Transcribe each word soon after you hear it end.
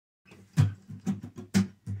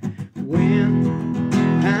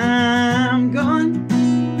when I'm gone,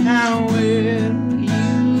 how will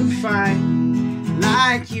you find me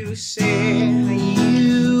like you said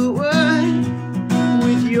you would,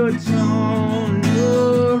 with your tone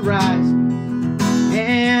rising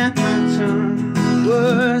and my tongue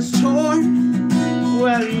was torn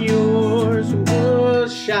while yours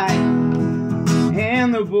was shy,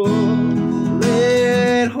 and the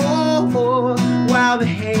bullet hole while the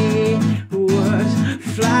hay was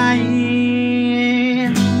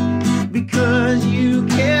flying, because you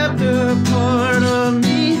kept a part of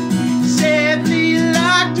me safely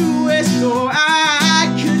locked away, so I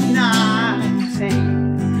could not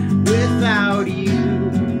sing without you.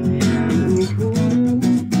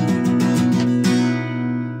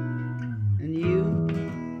 And you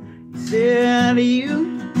said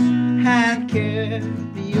you had kept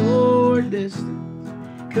your distance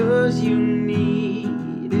 'cause you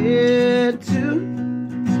needed to,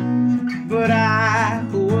 but I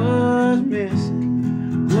was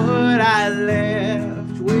missing what I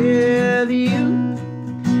left with you,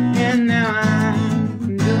 and now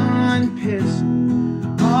I'm done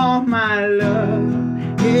pissing all my love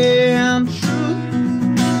and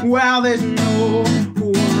truth while there's no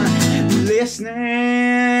one listening,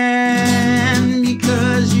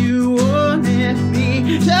 because you wanted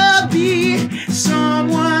me to be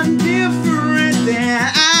someone different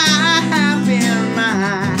than I have in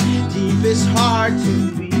my deepest heart to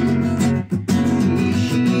be.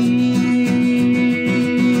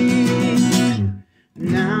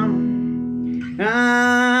 Now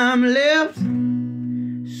I'm left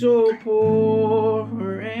so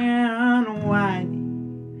poor and whiny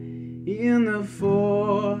in the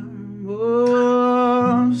form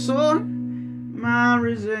of sore, my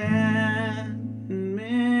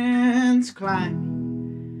resentment's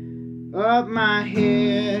climbing up my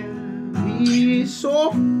heavy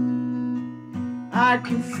soul. I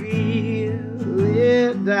can feel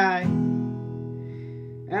it die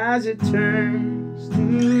as it turns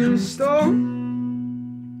to stone.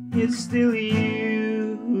 It's still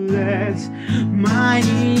you that's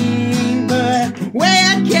mining, but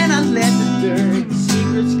when can I let the dirty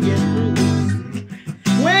secrets get released?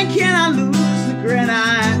 When can I lose the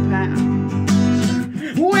granite pound?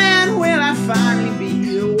 When will I finally be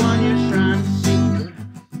the one you're trying to see?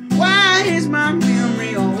 Why is my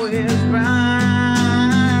memory always bound?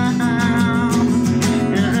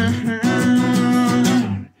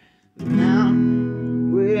 Now,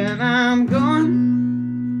 when I'm gone,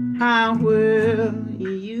 how will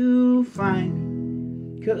you find me?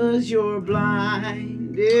 'Cause you're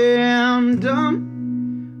blind and dumb,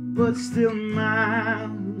 but still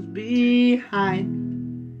miles behind me.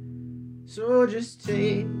 So just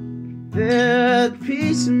take that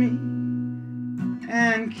piece of me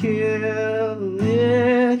and kill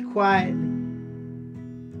it quietly,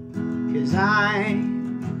 'cause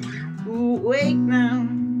I'm awake now.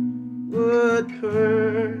 What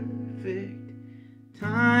perfect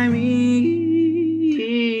timing.